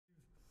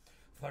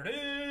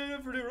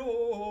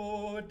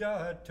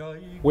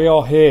We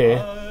are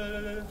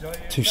here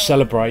to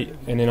celebrate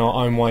and in our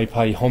own way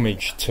pay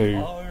homage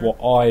to what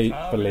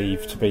I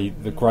believe to be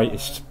the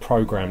greatest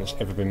programme that's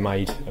ever been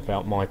made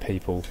about my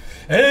people.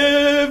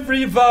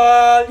 Every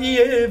valley,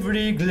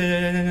 every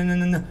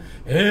glen,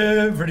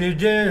 every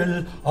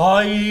dale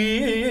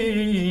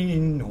I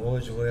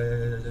knows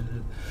well.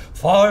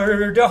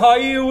 For the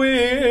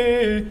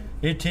highway,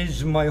 it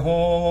is my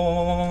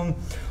home.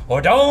 Oh,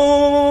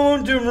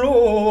 down the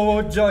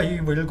roads I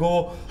will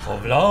go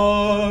of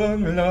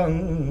long,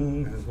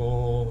 long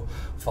ago.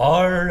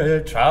 For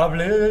a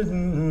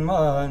travelling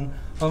man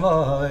am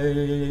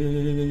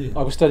I.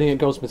 I was studying at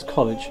Goldsmiths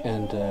College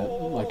and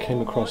I came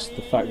across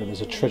the fact that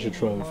there's a treasure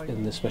trove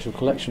in the special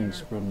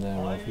collections room there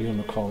of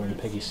Ewan, McColl and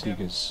Peggy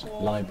Seeger's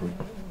library.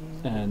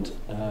 And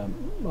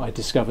I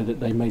discovered that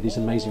they made these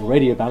amazing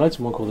radio ballads,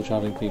 one called The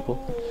Travelling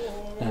People,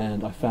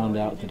 and I found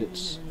out that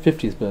its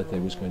 50th birthday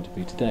was going to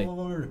be today.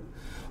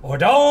 Oh,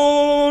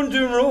 down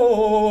the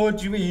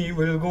road we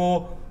will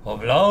go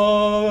of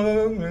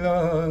long,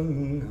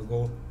 long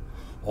ago.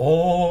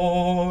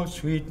 Oh,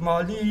 sweet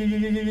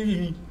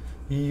Molly,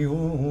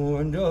 you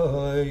and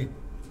I.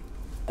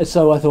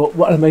 So I thought,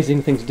 what an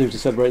amazing thing to do to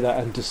celebrate that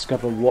and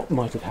discover what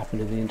might have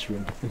happened in the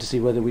interim, and to see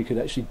whether we could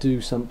actually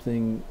do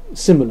something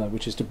similar,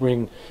 which is to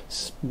bring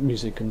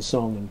music and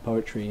song and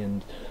poetry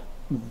and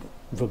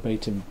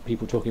verbatim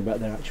people talking about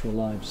their actual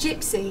lives.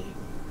 Gypsy,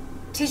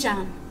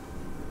 Tijan,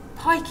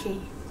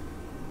 Pikey,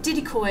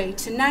 Didikoy,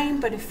 to name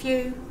but a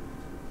few.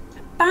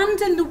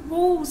 Abandon the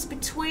walls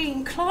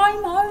between,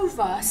 climb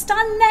over,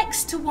 stand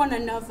next to one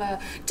another.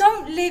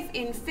 Don't live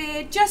in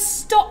fear, just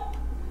stop.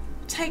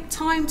 Take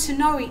time to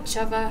know each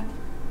other.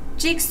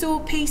 Jigsaw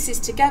pieces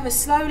together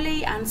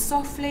slowly and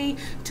softly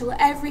till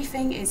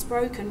everything is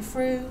broken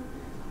through.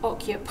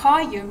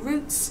 Occupy your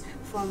roots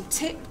from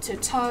tip to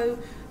toe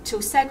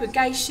till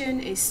segregation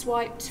is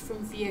swiped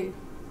from view.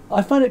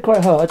 I found it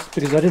quite hard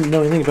because I didn't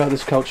know anything about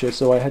this culture,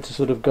 so I had to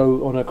sort of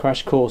go on a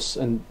crash course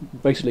and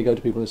basically go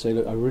to people and say,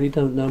 look, I really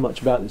don't know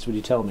much about this, would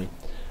you tell me?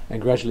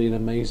 And gradually an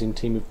amazing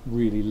team of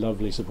really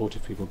lovely,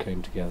 supportive people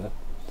came together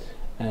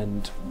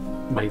and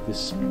made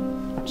this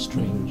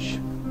strange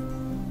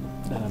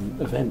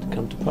event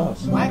come to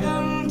pass.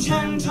 Wagon,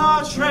 tent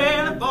or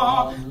trailer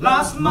ball,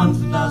 last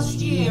month, last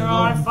year,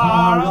 or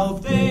far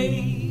off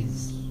days.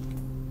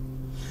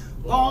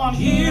 Born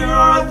here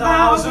or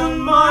 1,000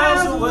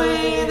 miles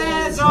away,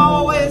 there's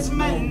always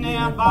men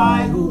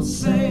nearby who'll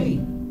say,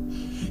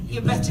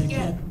 you better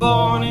get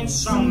born in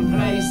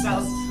someplace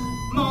else.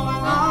 Move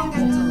along,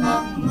 get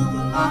along, move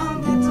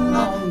along, get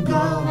along,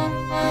 go.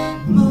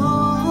 Move.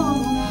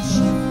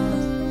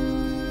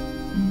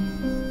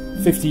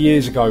 50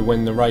 years ago,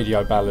 when the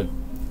radio ballad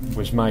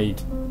was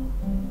made,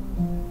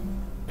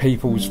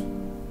 people's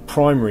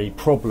primary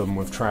problem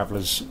with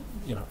travellers,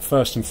 you know,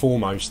 first and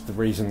foremost, the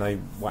reason they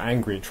were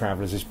angry at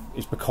travellers is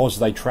because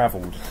they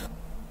travelled.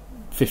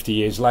 50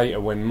 years later,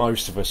 when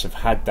most of us have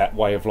had that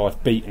way of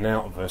life beaten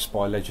out of us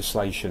by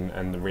legislation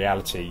and the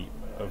reality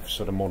of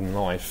sort of modern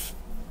life,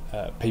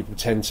 people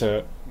tend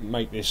to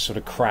make this sort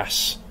of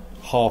crass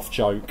half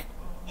joke,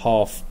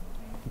 half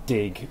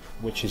dig,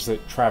 which is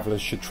that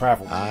travellers should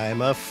travel.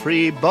 I'm a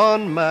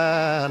free-born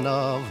man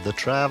of the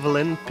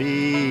travelling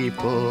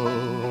people.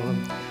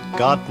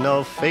 Got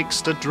no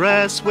fixed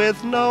address,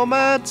 with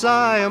nomads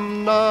I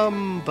am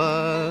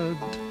numbered.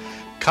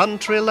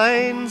 Country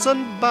lanes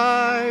and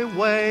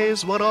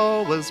byways were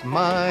always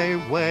my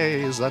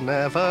ways. I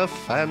never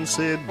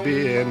fancied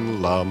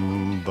being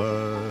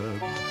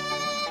lumbered.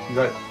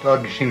 That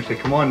urge seems to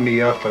come on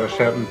me after a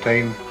certain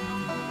time.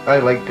 I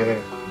like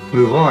to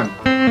move on.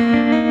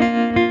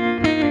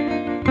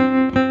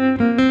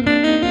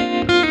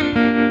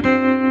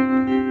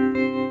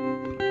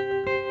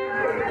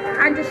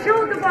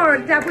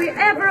 That we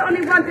ever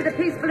only wanted a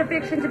peaceful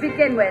eviction to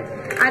begin with,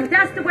 and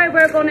that's the way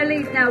we're going to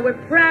leave now. We're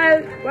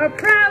proud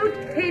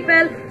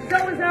people,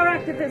 so is our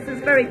activists is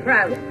very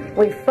proud.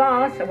 We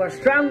fought and we're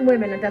strong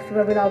women, and that's the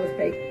way we'll always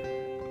be.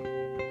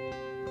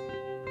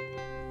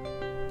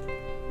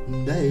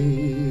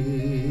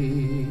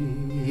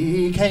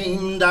 They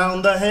came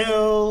down the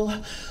hill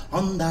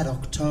on that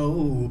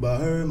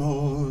October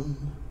morn.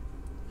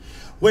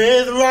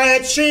 With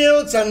riot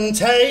shields and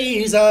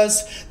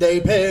tasers,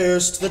 they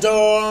pierced the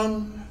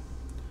dawn.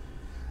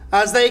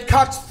 As they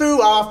cut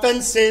through our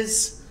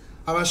fences,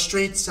 our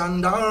streets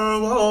and our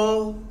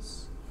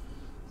walls,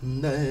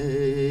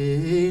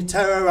 they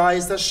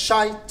terrorise the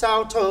shite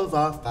out of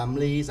our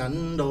families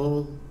and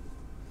all.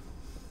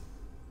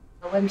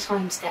 When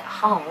times get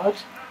hard,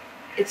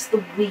 it's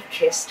the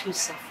weakest who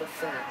suffer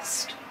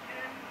first.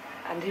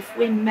 And if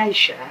we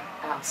measure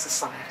our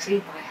society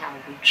by how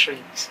we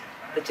treat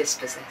the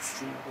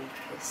dispossessed and the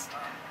weakest,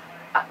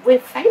 we're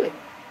failing.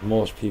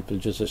 Most people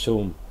just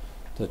assume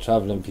the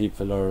travelling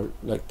people are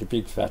like the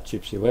big fat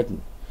gypsy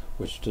wedding,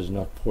 which does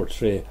not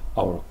portray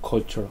our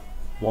culture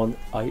one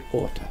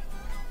iota.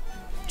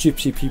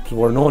 Gypsy people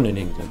were known in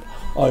England,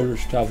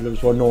 Irish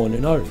travellers were known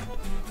in Ireland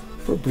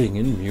for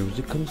bringing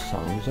music and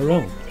songs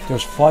around.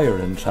 There's fire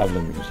in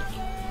travelling music.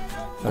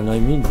 And I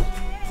mean it.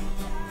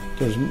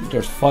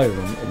 There's fire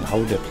in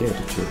how they play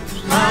the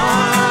tunes.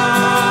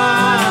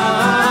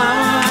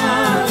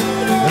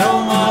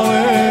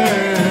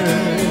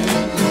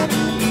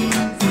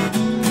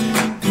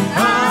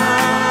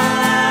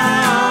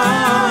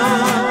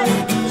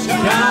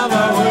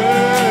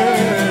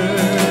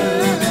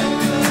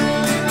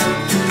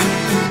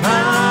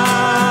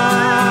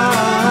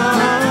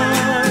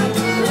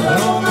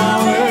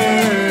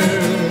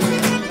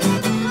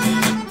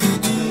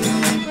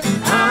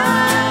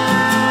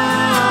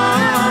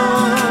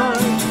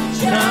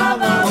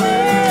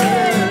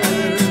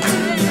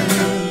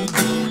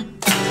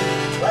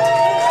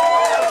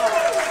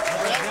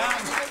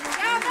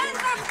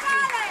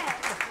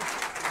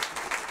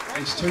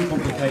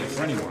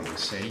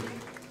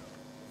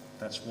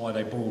 That's why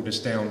they boiled us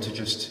down to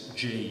just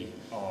G,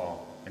 R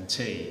and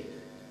T.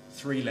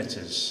 3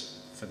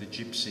 letters for the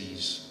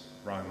Gypsies,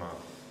 Roma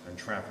and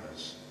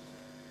Travellers.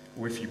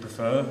 Or if you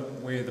prefer,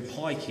 we're the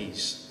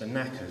Pikeys, the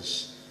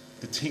Knackers,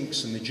 the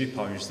Tinks and the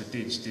Jippos, the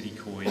Dids,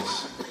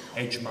 Diddycoys,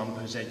 Edge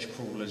Mumpers, Edge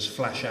Crawlers,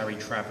 Flash Harry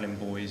Travelling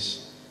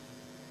Boys.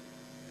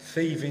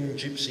 Thieving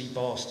gypsy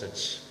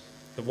bastards,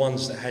 the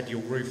ones that had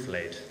your roof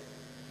led.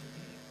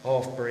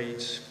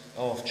 Half-breeds,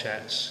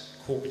 half-chats,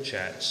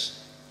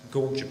 quarter-chats,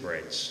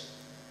 gorger-breads.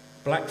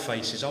 Black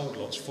faces, old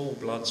lots, full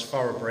bloods,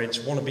 thoroughbreds,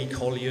 wannabe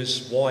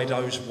colliers,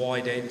 wide-os,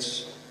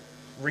 wide-heads,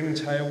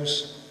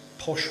 ringtails,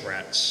 posh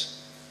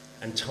rats,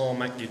 and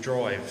tarmac your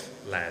drive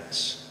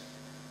lads.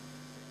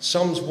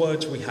 Some's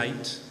words we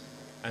hate,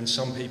 and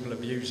some people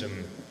abuse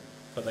them,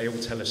 but they all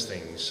tell us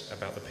things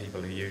about the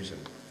people who use them.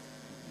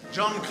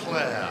 John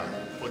Clare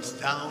puts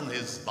down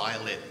his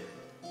violin.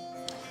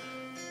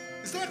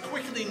 Is there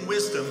quickening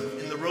wisdom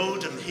in the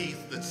road and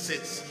heath that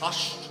sits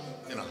hushed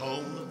in a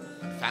home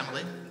and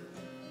family?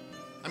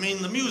 I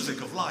mean, the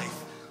music of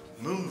life,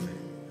 moving.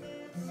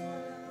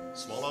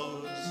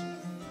 Swallows,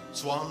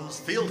 swans,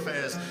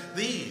 fieldfares,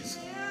 these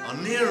are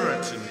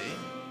nearer to me,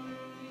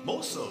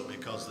 more so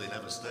because they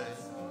never stay.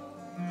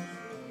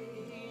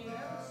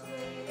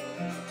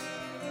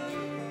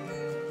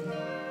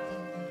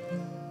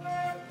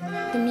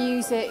 The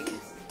music,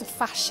 the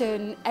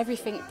fashion,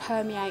 everything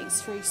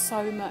permeates through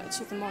so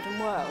much of the modern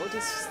world. It's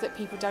just that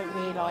people don't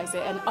realise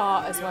it, and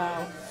art as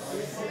well.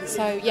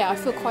 So yeah, I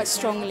feel quite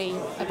strongly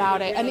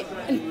about it.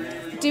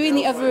 And doing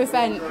the other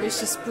event was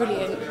just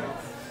brilliant.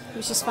 It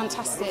was just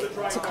fantastic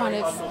to kind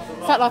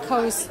of, felt like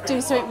I was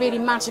doing something really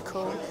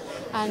magical.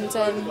 And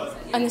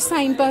the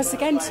same buzz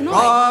again tonight.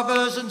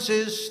 Brothers and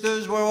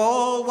sisters, we're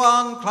all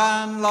one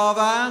clan, love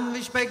and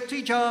respect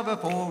each other,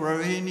 for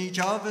we're in each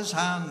other's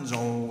hands.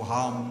 Oh,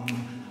 hum,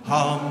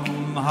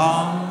 hum,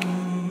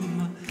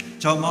 hum,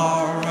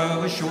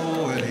 tomorrow will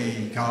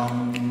surely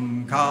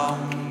come,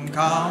 come,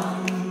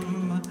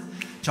 come,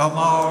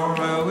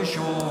 tomorrow will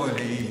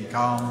surely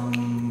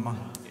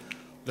come.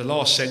 The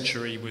last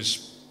century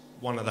was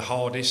one of the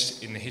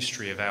hardest in the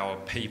history of our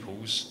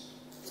peoples,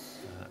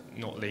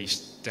 not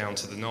least down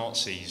to the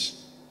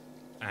Nazis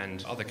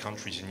and other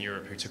countries in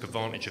Europe who took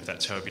advantage of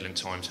that turbulent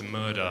time to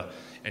murder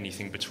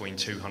anything between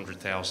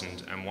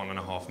 200,000 and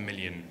 1.5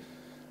 million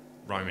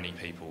Romany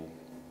people.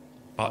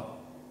 But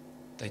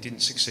they didn't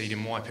succeed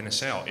in wiping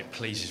us out, it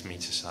pleases me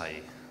to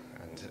say.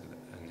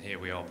 And here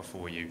we are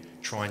before you,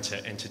 trying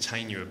to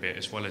entertain you a bit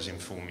as well as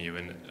inform you,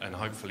 and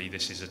hopefully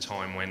this is a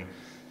time when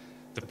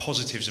the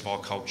positives of our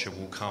culture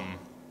will come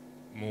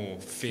more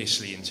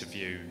fiercely into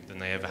view than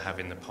they ever have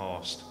in the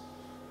past.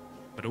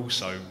 But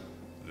also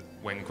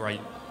when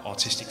great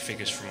artistic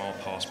figures from our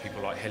past,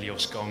 people like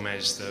Helios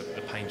Gomez, the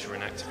painter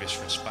and activist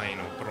from Spain,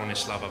 or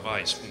Bronislawa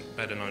Weiss,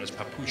 better known as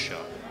Papusha,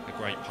 the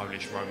great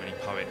Polish Romany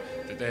poet,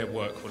 that their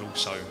work will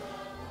also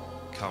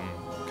come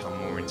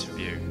more into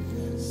view.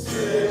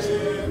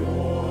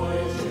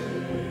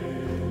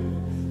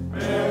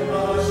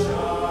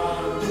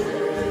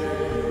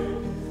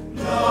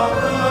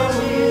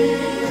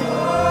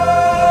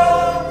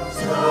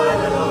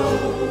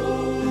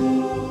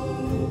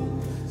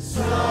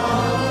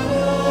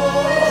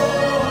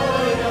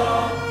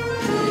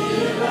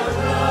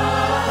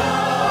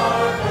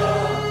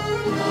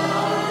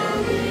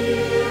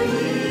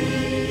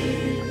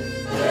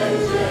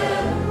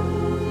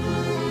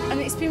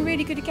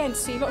 Again, to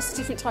see lots of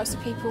different types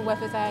of people,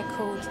 whether they're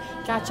called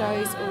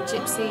Gajos or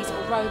Gypsies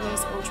or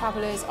Romas or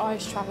Travellers,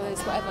 Irish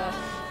Travellers, whatever,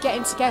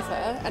 getting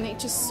together, and it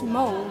just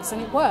moulds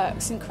and it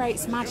works and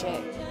creates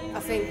magic. I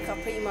think I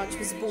pretty much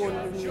was born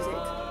with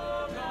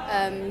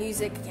music.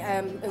 Music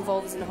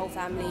involves in the whole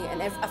family,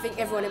 and I think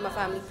everyone in my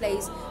family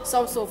plays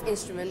some sort of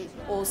instrument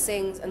or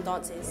sings and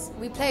dances.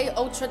 We play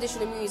old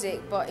traditional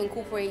music, but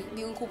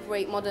we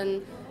incorporate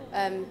modern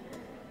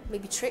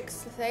maybe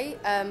tricks, let's say,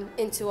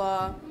 into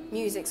our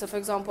music. So for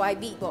example, I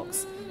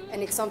beatbox,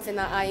 and it's something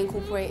that I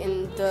incorporate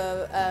in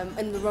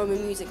the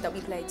Roman music that we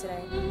play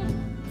today.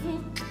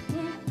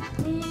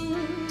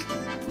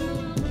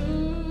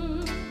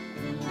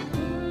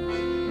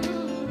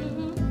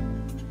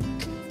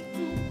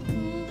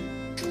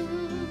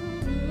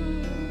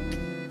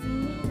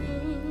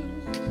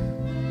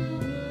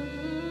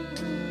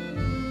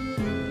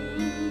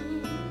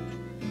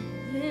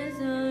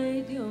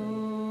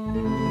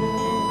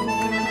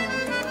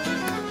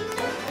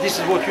 This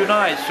is what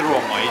unites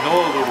Roma in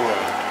all the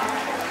world.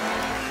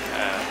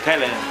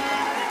 Talent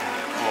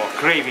or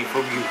craving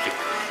for music.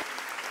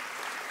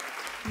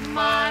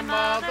 My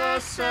mother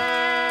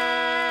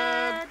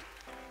said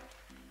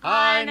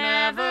I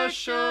never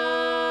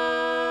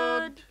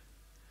should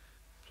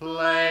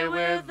play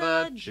with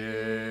the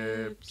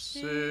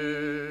gypsies.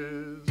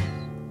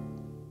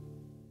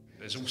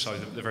 There's also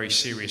the very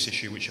serious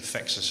issue which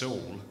affects us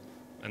all,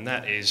 and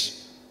that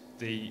is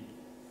the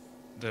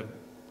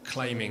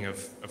claiming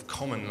of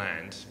common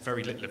land,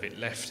 very little of it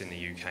left in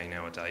the UK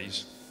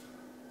nowadays,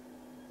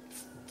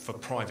 for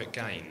private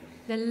gain.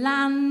 The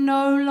land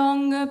no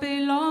longer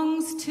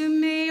belongs to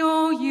me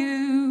or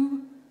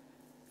you.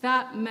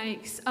 That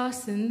makes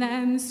us and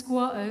them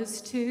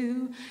squatters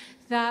too.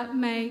 That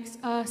makes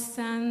us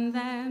and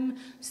them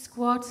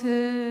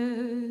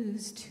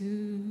squatters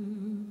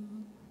too.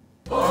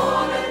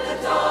 Born at the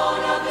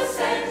dawn of the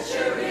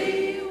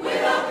century,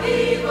 with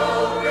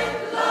upheaval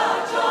writ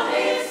large on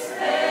his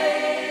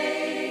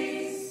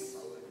face.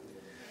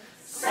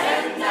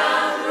 Send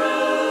down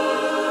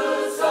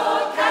roots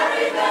or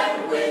carry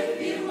them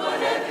with you,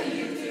 whatever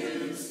you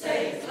do,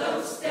 stay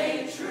close,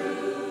 stay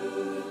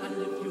true. And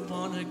if you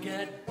want to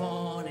get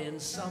born in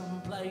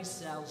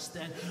someplace else,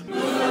 then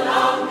move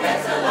along,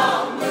 get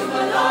along, move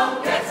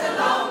along, get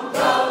along,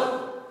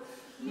 go.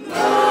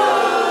 Move.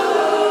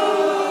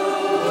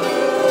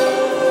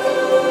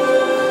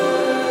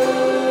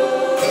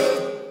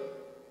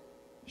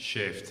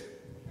 Shift.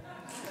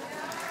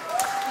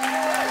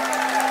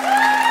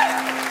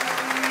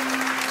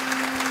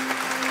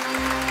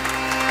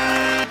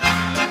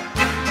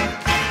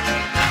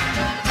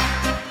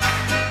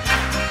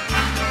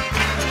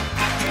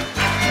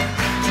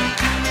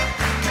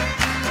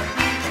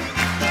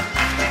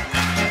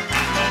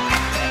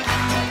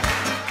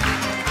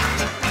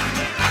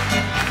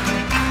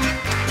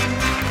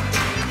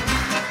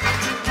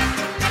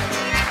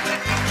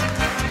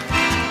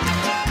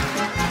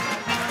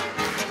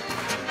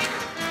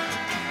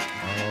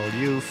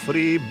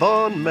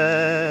 Free-born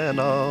men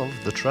of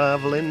the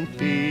travelling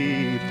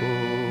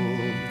people,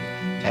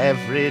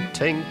 every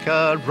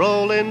tinker,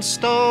 rolling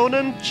stone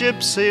and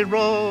gypsy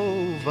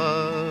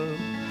rover,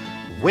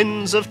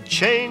 winds of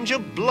change are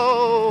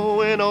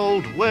blowing,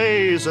 old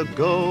ways are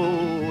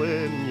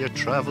going, your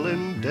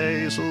travelling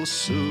days will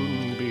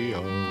soon be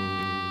over.